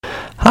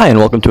Hi, and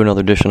welcome to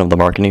another edition of the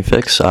Marketing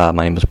Fix. My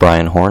name is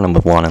Brian Horn. I'm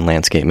with Lawn and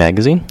Landscape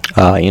Magazine.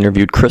 I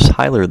interviewed Chris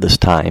Heiler this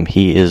time.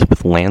 He is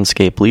with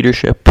Landscape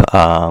Leadership.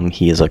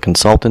 He is a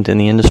consultant in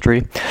the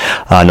industry,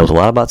 knows a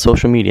lot about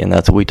social media, and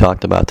that's what we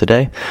talked about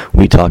today.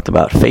 We talked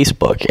about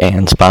Facebook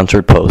and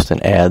sponsored posts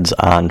and ads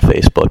on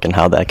Facebook and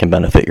how that can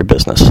benefit your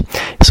business.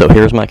 So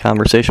here's my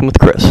conversation with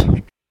Chris.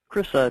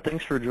 Chris,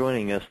 thanks for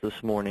joining us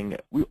this morning.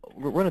 We're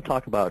going to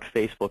talk about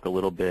Facebook a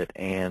little bit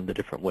and the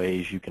different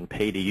ways you can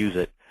pay to use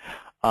it.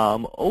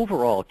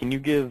 Overall, can you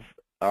give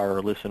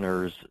our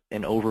listeners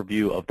an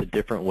overview of the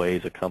different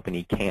ways a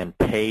company can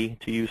pay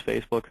to use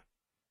Facebook?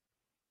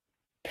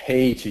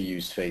 Pay to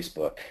use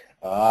Facebook.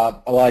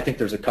 Well, I think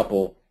there's a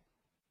couple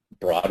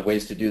broad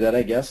ways to do that,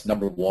 I guess.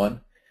 Number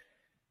one,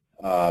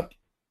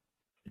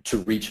 to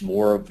reach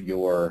more of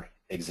your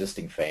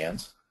existing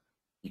fans.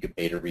 You could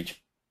pay to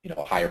reach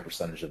a higher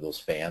percentage of those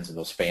fans, and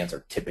those fans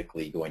are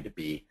typically going to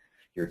be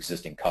your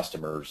existing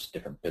customers,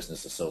 different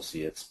business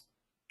associates,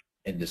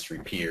 industry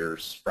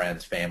peers,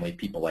 friends, family,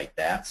 people like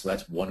that. So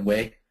that's one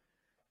way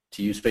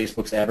to use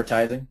Facebook's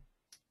advertising,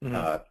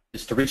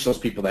 is to reach those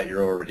people that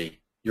you're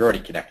already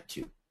connected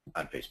to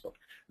on Facebook.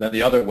 Then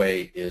the other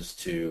way is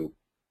to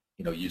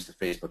use the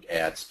Facebook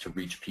ads to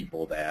reach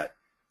people that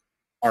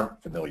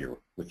aren't familiar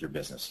with your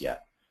business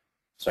yet.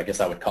 So I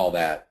guess I would call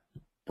that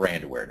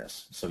brand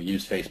awareness. So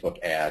use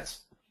Facebook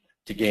ads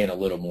to gain a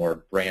little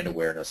more brand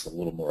awareness, a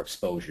little more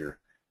exposure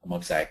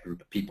amongst that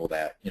group of people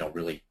that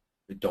really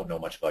don't know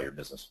much about your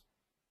business.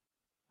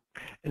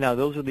 Now,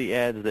 those are the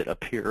ads that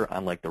appear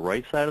on like the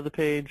right side of the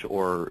page,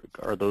 or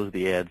are those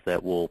the ads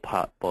that will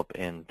pop up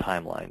in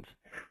timelines?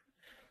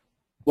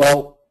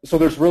 Well, so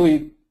there's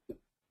really,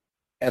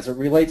 as it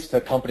relates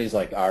to companies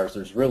like ours,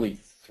 there's really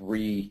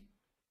three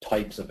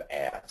types of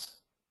ads.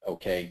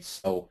 Okay,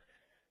 so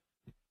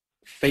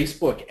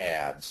Facebook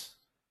ads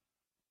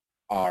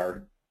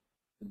are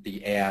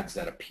the ads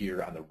that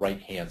appear on the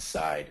right-hand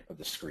side of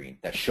the screen,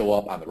 that show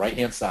up on the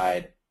right-hand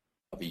side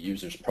of a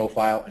user's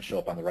profile and show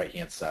up on the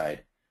right-hand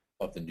side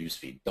of the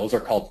newsfeed. Those are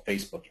called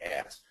Facebook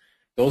ads.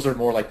 Those are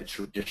more like the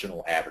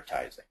traditional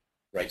advertising,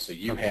 right? So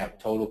you have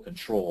total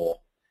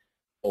control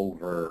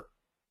over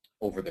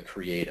the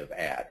creative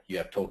ad. You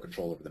have total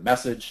control over the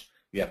message.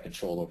 You have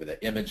control over the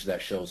image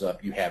that shows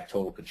up. You have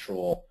total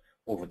control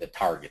over the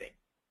targeting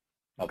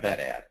of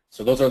that ad.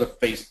 So those are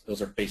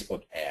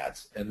Facebook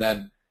ads. And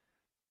then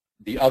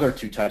the other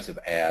two types of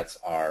ads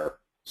are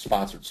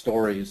sponsored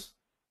stories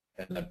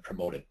and then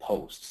promoted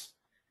posts.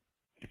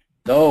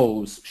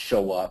 Those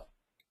show up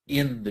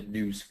in the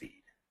news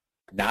feed,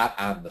 not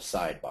on the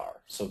sidebar.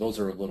 So those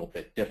are a little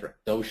bit different.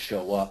 Those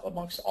show up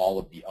amongst all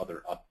of the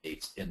other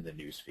updates in the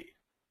news feed.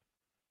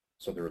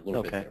 So they're a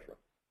little bit different.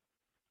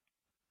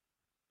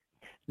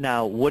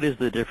 Now, what is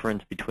the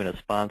difference between a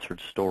sponsored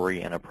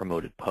story and a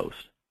promoted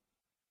post?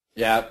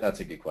 Yeah, that's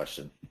a good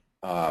question.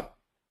 It's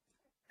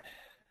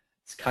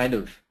kind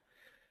of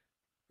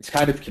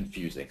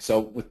confusing. So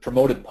with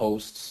promoted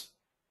posts,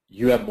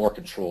 you have more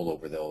control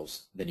over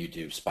those than you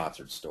do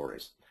sponsored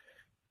stories.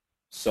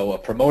 So a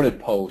promoted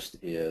post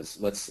is,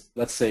 let's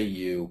say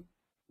you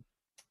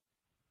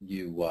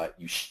in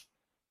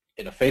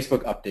a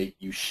Facebook update,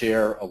 you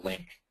share a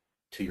link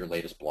to your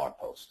latest blog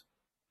post.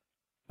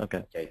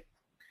 Okay.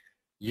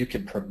 You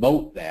can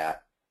promote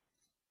that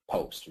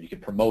post, or you can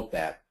promote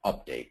that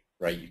update,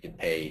 right? You can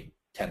pay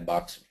 $10,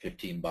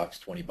 $15,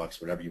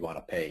 $20, whatever you want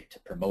to pay to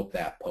promote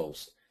that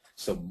post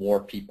so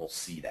more people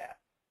see that.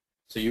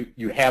 So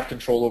you have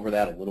control over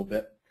that a little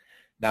bit.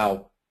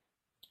 Now,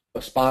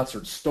 a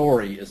sponsored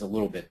story is a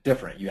little bit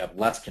different. You have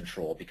less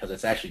control because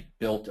it's actually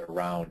built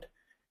around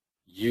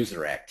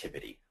user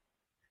activity.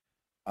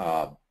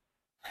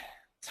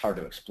 It's hard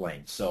to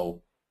explain.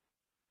 So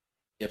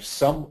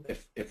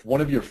if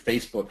one of your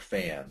Facebook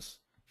fans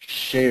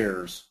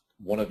shares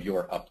one of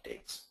your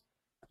updates,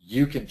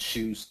 you can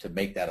choose to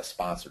make that a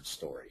sponsored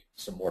story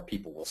so more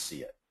people will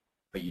see it,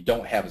 but you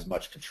don't have as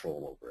much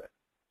control over it.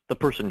 The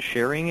person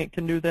sharing it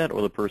can do that,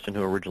 or the person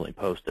who originally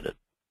posted it?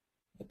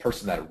 The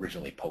person that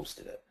originally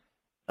posted it.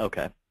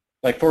 Okay.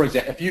 Like, for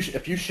example,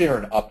 if you share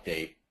an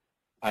update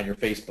on your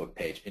Facebook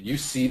page and you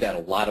see that a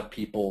lot of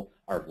people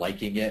are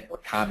liking it or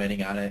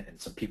commenting on it and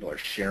some people are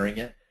sharing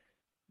it,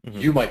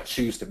 you might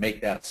choose to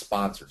make that a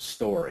sponsored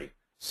story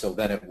so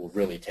then it will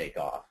really take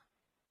off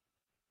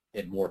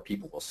and more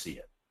people will see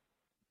it.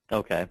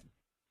 Okay.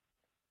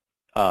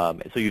 So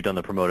you've done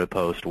the promoted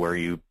post where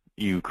you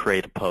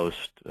create a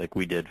post like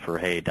we did for,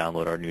 hey,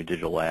 download our new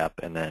digital app,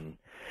 and then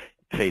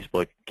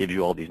Facebook gives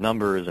you all these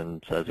numbers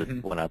and says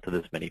it went out to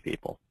this many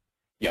people.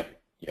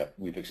 Yep.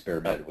 We've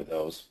experimented with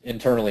those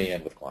internally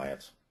and with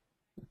clients.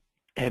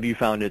 Have you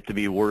found it to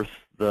be worth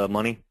the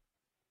money?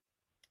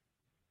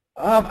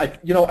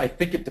 I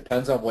think it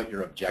depends on what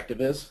your objective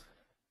is,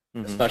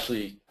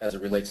 especially as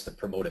it relates to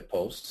promoted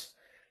posts.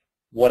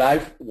 What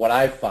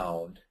I've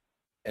found,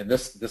 and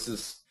this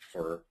is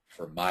for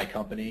my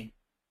company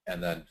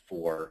and then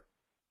for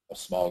a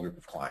small group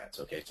of clients,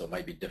 okay? So it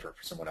might be different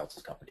for someone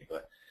else's company,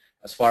 but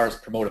as far as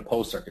promoted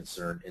posts are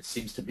concerned, it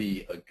seems to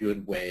be a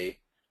good way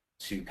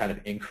to kind of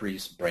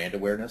increase brand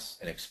awareness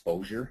and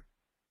exposure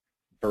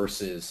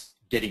versus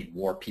getting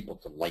more people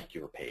to like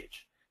your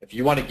page. If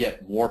you want to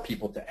get more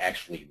people to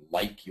actually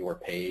like your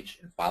page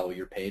and follow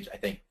your page, I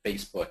think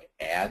Facebook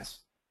ads,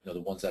 the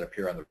ones that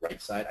appear on the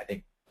right side, I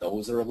think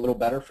those are a little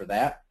better for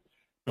that.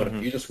 But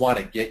if you just want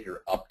to get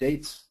your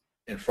updates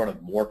in front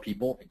of more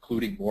people,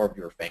 including more of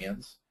your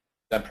fans,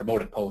 then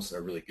promoted posts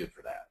are really good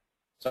for that.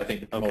 So I think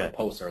the promoted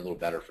posts are a little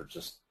better for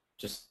just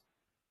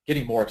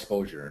getting more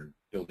exposure and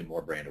building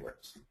more brand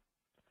awareness.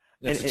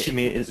 It's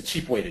a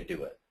cheap way to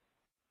do it.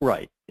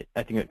 Right.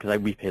 I think because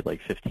we paid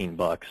like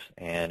 $15,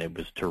 and it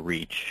was to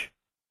reach,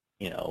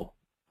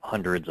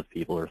 hundreds of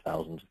people or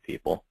thousands of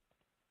people.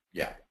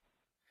 Yeah.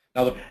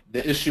 Now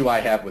the issue I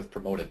have with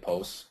promoted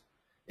posts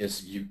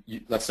is you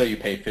let's say you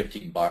pay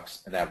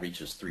 $15 and that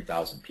reaches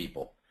 3,000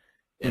 people,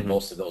 and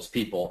most of those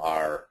people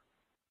are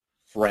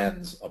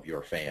friends of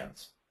your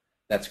fans.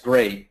 That's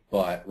great,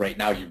 but right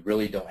now you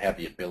really don't have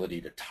the ability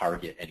to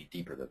target any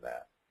deeper than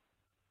that.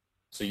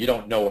 So you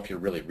don't know if you're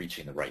really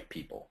reaching the right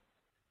people.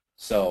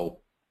 So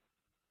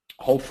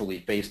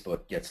hopefully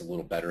Facebook gets a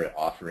little better at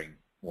offering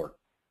more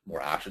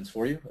options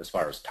for you as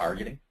far as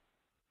targeting.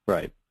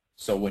 Right.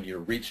 So when you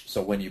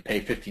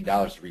pay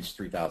 $15 to reach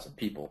 3,000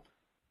 people,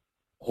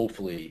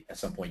 hopefully at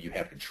some point you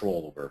have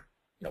control over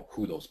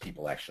who those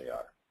people actually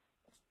are.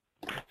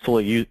 So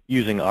like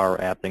using our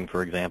app thing,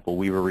 for example,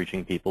 we were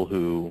reaching people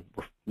who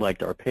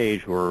liked our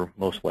page, who were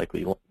most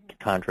likely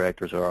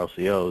contractors or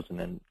LCOs, and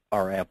then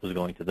our app was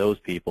going to those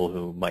people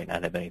who might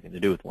not have anything to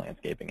do with the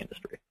landscaping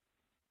industry.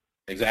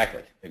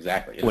 Exactly. And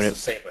it's the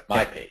same with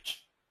my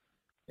page.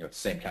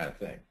 It's the same kind of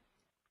thing.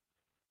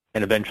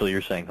 And eventually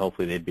you're saying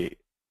hopefully they'd be,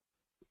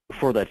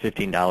 for that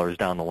 $15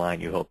 down the line,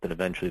 you hope that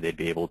eventually they'd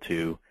be able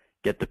to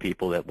get the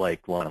people that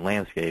like lawn and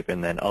landscape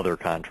and then other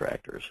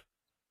contractors.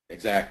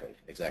 Exactly.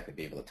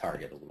 Be able to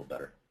target a little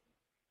better.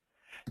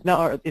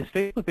 Now, is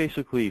Facebook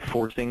basically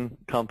forcing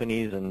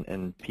companies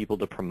and people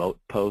to promote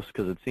posts?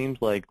 Because it seems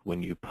like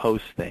when you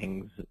post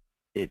things,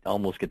 it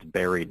almost gets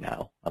buried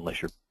now,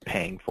 unless you're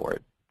paying for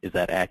it. Is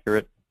that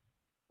accurate?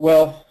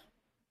 Well,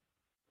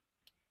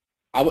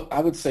 I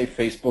would say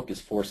Facebook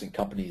is forcing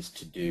companies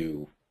to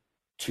do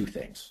two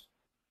things.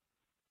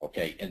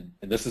 Okay, and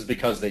this is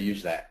because they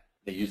use that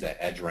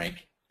EdgeRank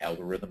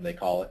algorithm, they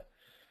call it.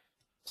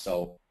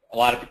 So a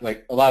lot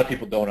of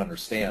people don't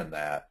understand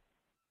that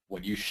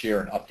when you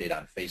share an update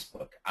on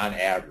Facebook, on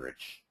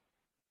average,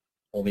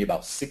 only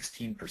about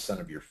 16%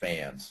 of your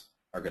fans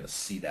are going to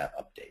see that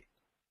update.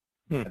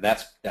 And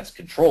that's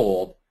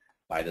controlled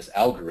by this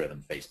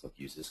algorithm Facebook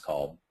uses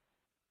called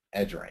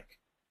EdgeRank.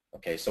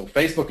 Okay, so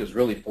Facebook is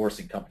really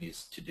forcing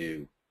companies to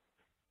do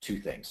two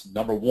things.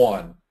 Number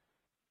one,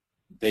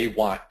 they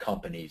want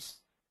companies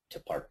to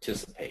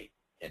participate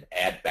and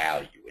add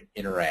value and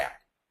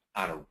interact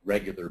on a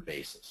regular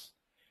basis.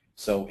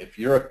 So if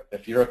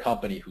you're a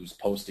company who's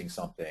posting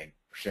something,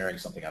 sharing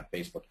something on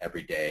Facebook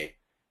every day,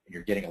 and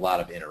you're getting a lot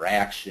of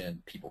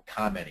interaction, people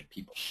commenting,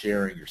 people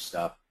sharing your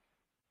stuff,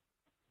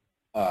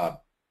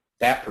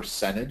 that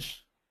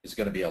percentage is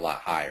going to be a lot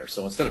higher.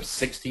 So instead of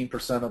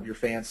 16% of your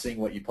fans seeing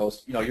what you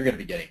post, you're going to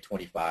be getting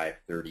 25,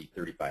 30,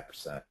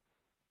 35%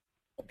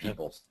 of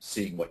people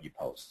seeing what you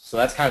post. So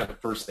that's kind of the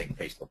first thing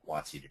Facebook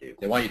wants you to do.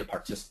 They want you to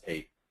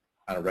participate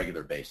on a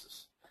regular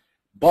basis.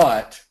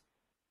 But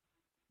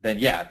then,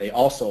 they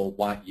also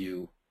want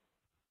you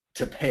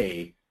to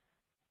pay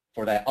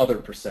for that other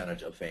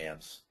percentage of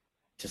fans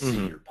to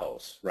see your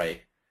posts, right?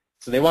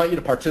 So they want you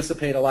to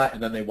participate a lot,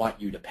 and then they want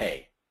you to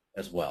pay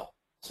as well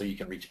so you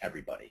can reach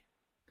everybody.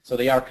 So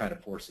they are kind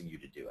of forcing you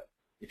to do it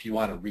if you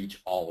want to reach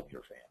all of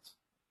your fans.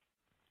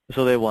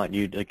 So they want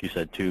you, like you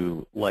said,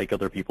 to like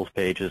other people's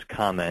pages,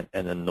 comment,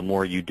 and then the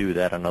more you do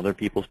that on other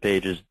people's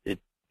pages, it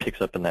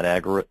picks up in that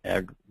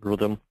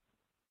algorithm?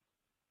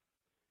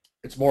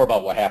 It's more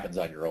about what happens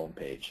on your own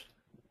page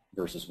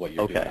versus what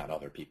you're doing on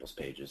other people's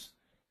pages.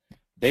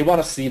 They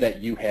want to see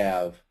that you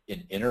have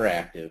an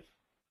interactive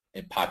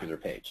and popular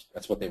page.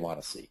 That's what they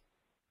want to see.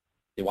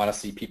 They want to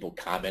see people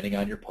commenting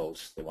on your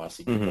posts. They want to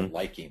see people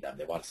liking them.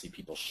 They want to see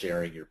people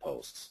sharing your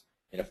posts.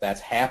 And if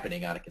that's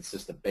happening on a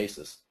consistent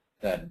basis,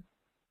 then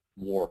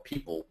more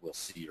people will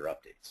see your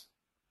updates.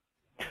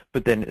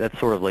 But then that's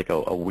sort of like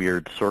a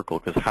weird circle,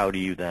 because how do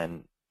you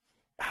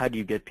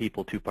get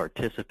people to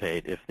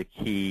participate if the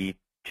key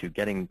to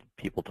getting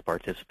people to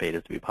participate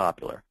is to be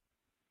popular?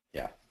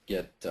 Yeah,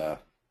 get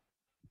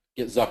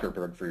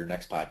Zuckerberg for your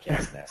next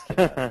podcast and ask him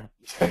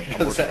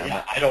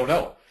that. I don't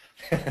know.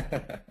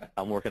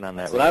 I'm working on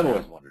that. That's what I've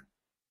always wondered.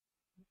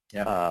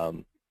 Yeah.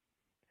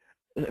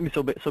 I mean,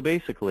 so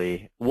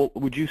basically, what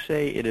would you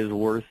say it is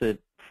worth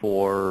it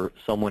for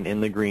someone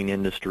in the green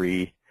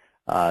industry?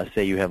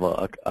 Say you have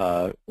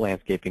a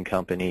landscaping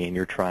company and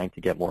you're trying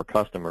to get more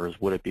customers.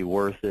 Would it be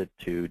worth it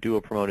to do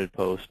a promoted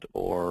post,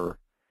 or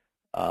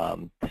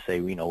to say,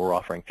 we're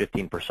offering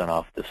 15%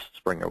 off this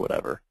spring or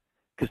whatever?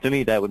 Because to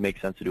me, that would make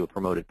sense to do a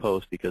promoted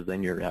post, because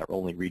then you're not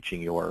only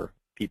reaching your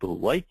people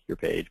who like your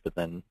page, but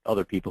then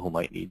other people who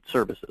might need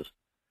services.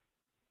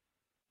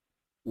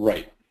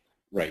 Right.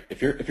 Right.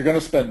 If you're going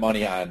to spend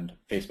money on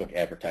Facebook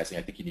advertising,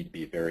 I think you need to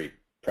be very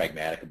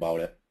pragmatic about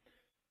it.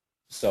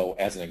 So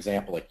as an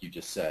example, like you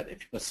just said, if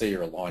let's say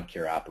you're a lawn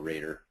care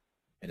operator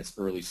and it's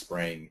early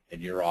spring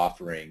and you're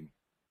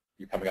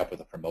coming up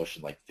with a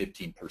promotion like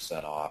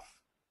 15% off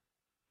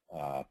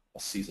a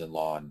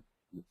season-long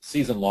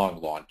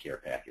lawn care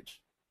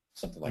package,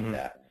 something like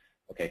that.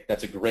 Okay,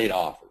 that's a great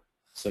offer.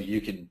 So you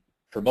can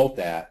promote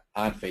that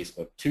on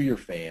Facebook to your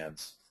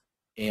fans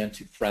and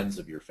to friends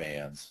of your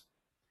fans,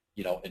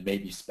 and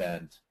maybe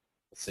let's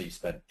say you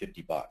spend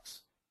 $50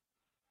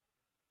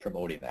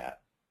 promoting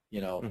that,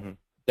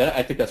 then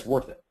I think that's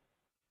worth it.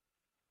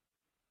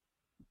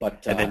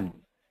 But and then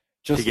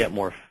to get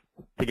more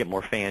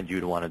fans,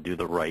 you'd want to do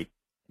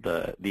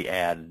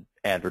the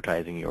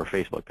advertising your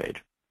Facebook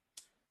page.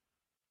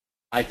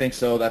 I think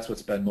so. That's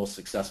what's been most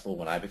successful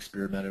when I've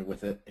experimented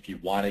with it. If you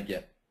want to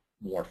get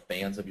more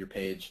fans of your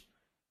page,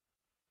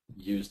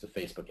 use the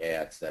Facebook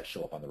ads that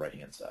show up on the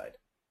right-hand side.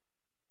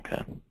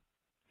 Okay.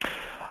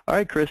 All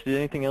right, Chris, is there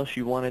anything else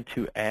you wanted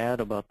to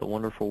add about the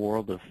wonderful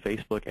world of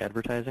Facebook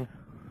advertising?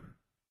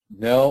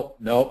 No.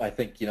 I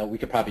think, we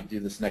could probably do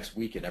this next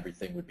week and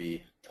everything would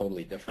be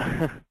totally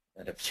different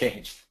and have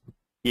changed.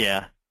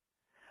 Yeah.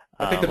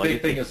 I think the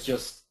big thing is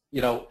just,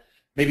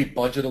 maybe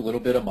budget a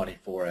little bit of money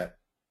for it.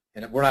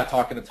 And we're not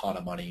talking a ton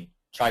of money.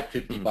 Try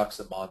 $50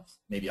 a month,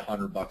 maybe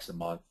 $100 a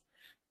month.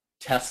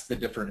 Test the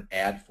different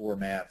ad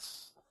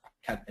formats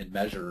and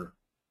measure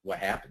what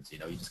happens. You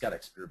just got to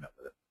experiment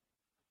with it.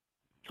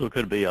 So it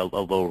could be a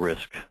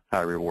low-risk,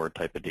 high-reward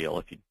type of deal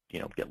if you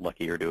get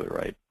lucky or do it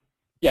right.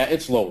 Yeah,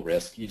 it's low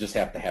risk. You just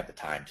have to have the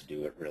time to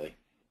do it, really.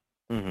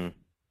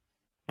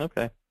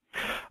 Okay.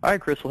 All right,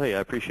 Chris. Well, hey, I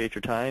appreciate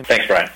your time. Thanks, Brian.